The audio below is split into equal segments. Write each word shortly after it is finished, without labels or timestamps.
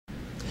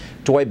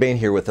Dwight Bain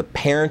here with a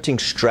parenting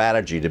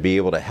strategy to be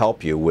able to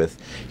help you with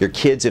your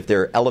kids if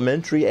they're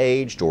elementary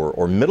aged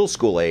or middle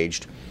school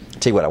aged.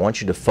 Tell you what, I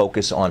want you to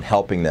focus on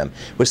helping them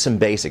with some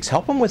basics.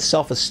 Help them with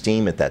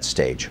self-esteem at that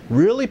stage.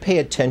 Really pay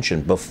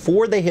attention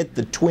before they hit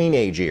the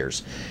tween-age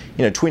years.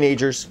 You know,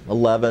 teenagers,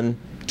 11,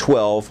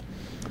 12,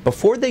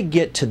 before they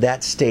get to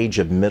that stage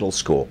of middle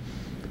school.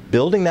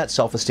 Building that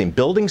self-esteem,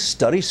 building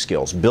study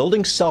skills,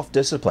 building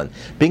self-discipline,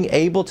 being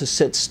able to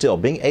sit still,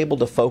 being able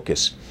to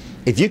focus.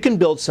 If you can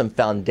build some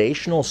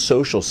foundational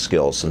social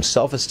skills, some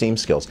self-esteem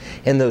skills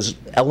in those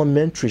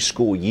elementary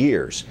school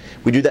years,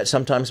 we do that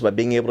sometimes by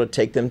being able to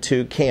take them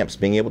to camps,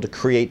 being able to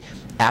create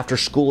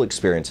after-school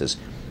experiences.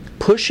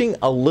 Pushing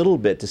a little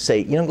bit to say,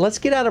 you know, let's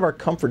get out of our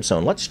comfort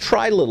zone. Let's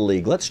try Little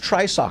League. Let's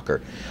try soccer.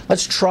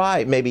 Let's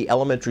try maybe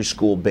elementary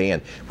school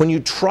band. When you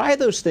try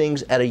those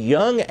things at a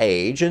young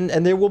age, and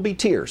there will be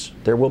tears.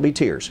 There will be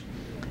tears.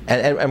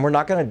 And we're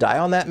not going to die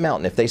on that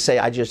mountain. If they say,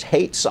 I just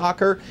hate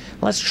soccer,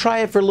 let's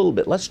try it for a little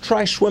bit. Let's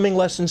try swimming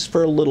lessons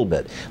for a little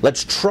bit.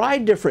 Let's try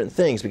different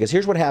things, because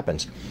here's what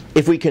happens.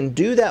 If we can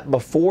do that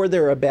before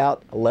they're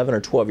about 11 or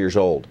 12 years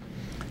old,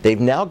 they've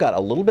now got a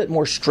little bit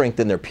more strength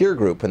in their peer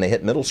group when they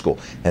hit middle school.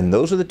 And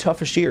those are the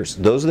toughest years.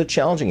 Those are the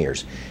challenging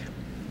years.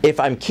 If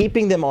I'm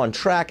keeping them on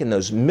track in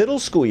those middle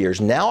school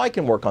years, now I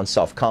can work on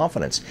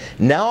self-confidence.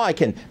 Now I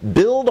can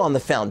build on the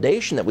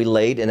foundation that we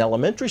laid in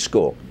elementary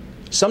school.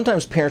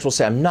 Sometimes parents will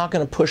say, I'm not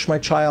going to push my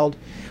child.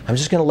 I'm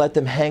just going to let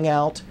them hang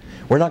out.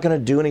 We're not going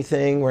to do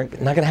anything. We're not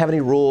going to have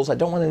any rules. I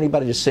don't want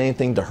anybody to say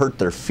anything to hurt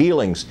their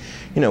feelings,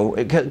 you know,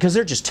 because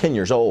they're just 10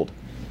 years old.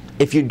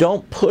 If you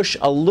don't push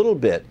a little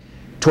bit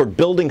toward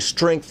building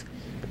strength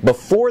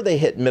before they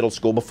hit middle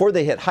school, before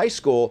they hit high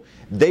school,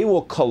 they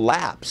will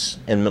collapse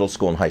in middle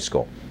school and high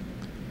school.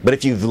 But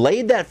if you've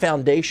laid that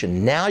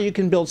foundation, now you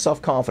can build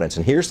self-confidence.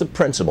 And here's the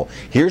principle.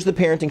 Here's the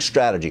parenting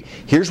strategy.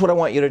 Here's what I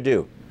want you to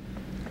do.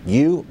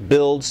 You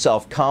build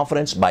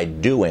self-confidence by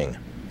doing,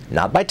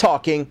 not by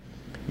talking.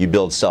 You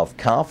build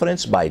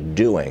self-confidence by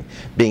doing.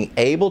 Being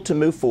able to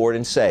move forward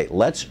and say,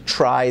 let's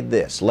try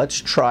this, let's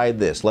try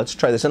this, let's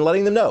try this, and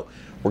letting them know,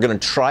 we're going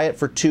to try it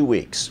for 2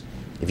 weeks.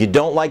 If you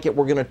don't like it,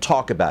 we're going to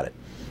talk about it.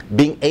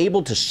 Being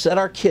able to set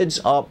our kids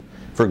up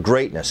for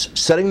greatness,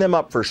 setting them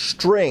up for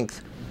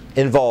strength,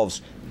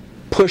 involves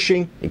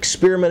pushing,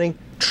 experimenting,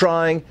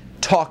 trying,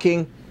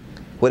 talking.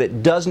 What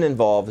it doesn't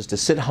involve is to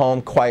sit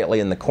home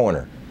quietly in the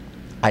corner.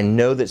 I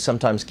know that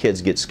sometimes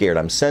kids get scared.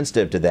 I'm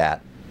sensitive to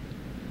that.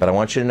 But I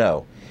want you to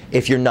know,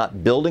 if you're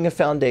not building a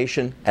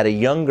foundation at a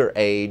younger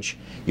age,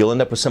 you'll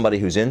end up with somebody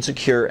who's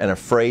insecure and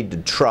afraid to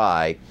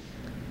try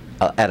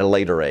at a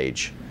later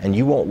age. And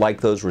you won't like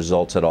those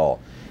results at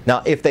all.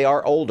 Now, if they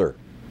are older,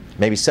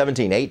 maybe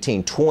 17,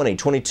 18, 20,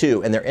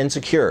 22, and they're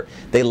insecure,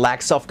 they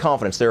lack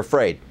self-confidence, they're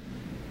afraid,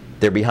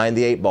 they're behind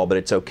the 8 ball, but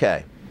it's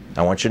okay.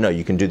 I want you to know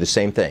you can do the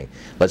same thing.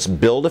 Let's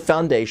build a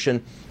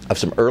foundation of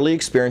some early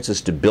experiences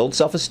to build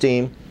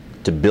self-esteem,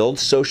 to build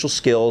social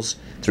skills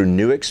through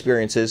new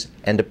experiences,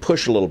 and to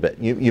push a little bit.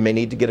 You may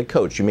need to get a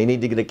coach. You may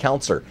need to get a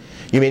counselor.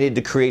 You may need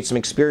to create some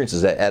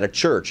experiences at a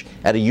church,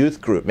 at a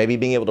youth group, maybe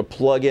being able to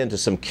plug into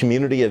some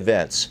community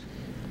events.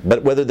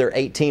 But whether they're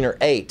 18 or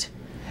 8,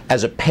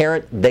 as a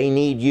parent, they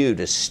need you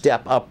to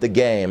step up the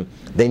game.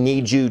 They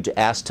need you to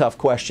ask tough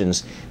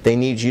questions. They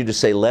need you to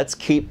say, let's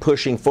keep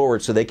pushing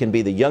forward so they can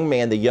be the young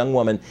man, the young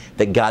woman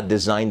that God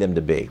designed them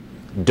to be.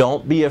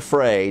 Don't be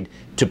afraid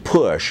to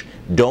push.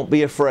 Don't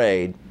be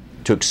afraid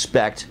to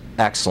expect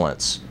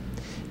excellence.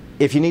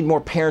 If you need more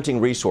parenting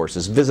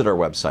resources, visit our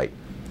website,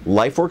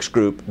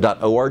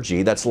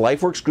 lifeworksgroup.org. That's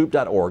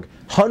lifeworksgroup.org.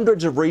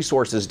 Hundreds of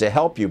resources to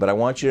help you, but I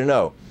want you to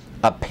know,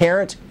 a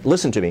parent,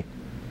 listen to me,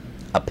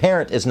 a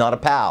parent is not a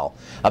pal.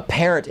 A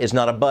parent is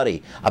not a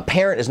buddy. A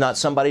parent is not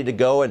somebody to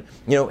go and,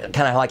 you know,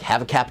 kind of like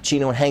have a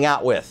cappuccino and hang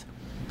out with.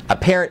 A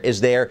parent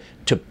is there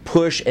to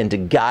push and to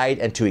guide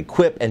and to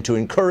equip and to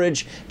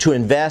encourage, to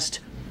invest,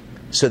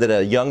 so that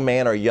a young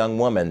man or a young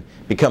woman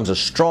becomes a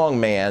strong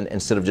man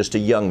instead of just a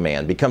young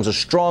man, becomes a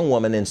strong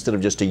woman instead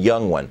of just a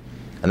young one.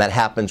 And that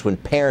happens when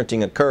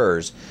parenting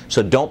occurs.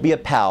 So don't be a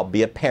pal,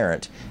 be a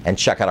parent, and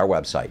check out our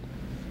website.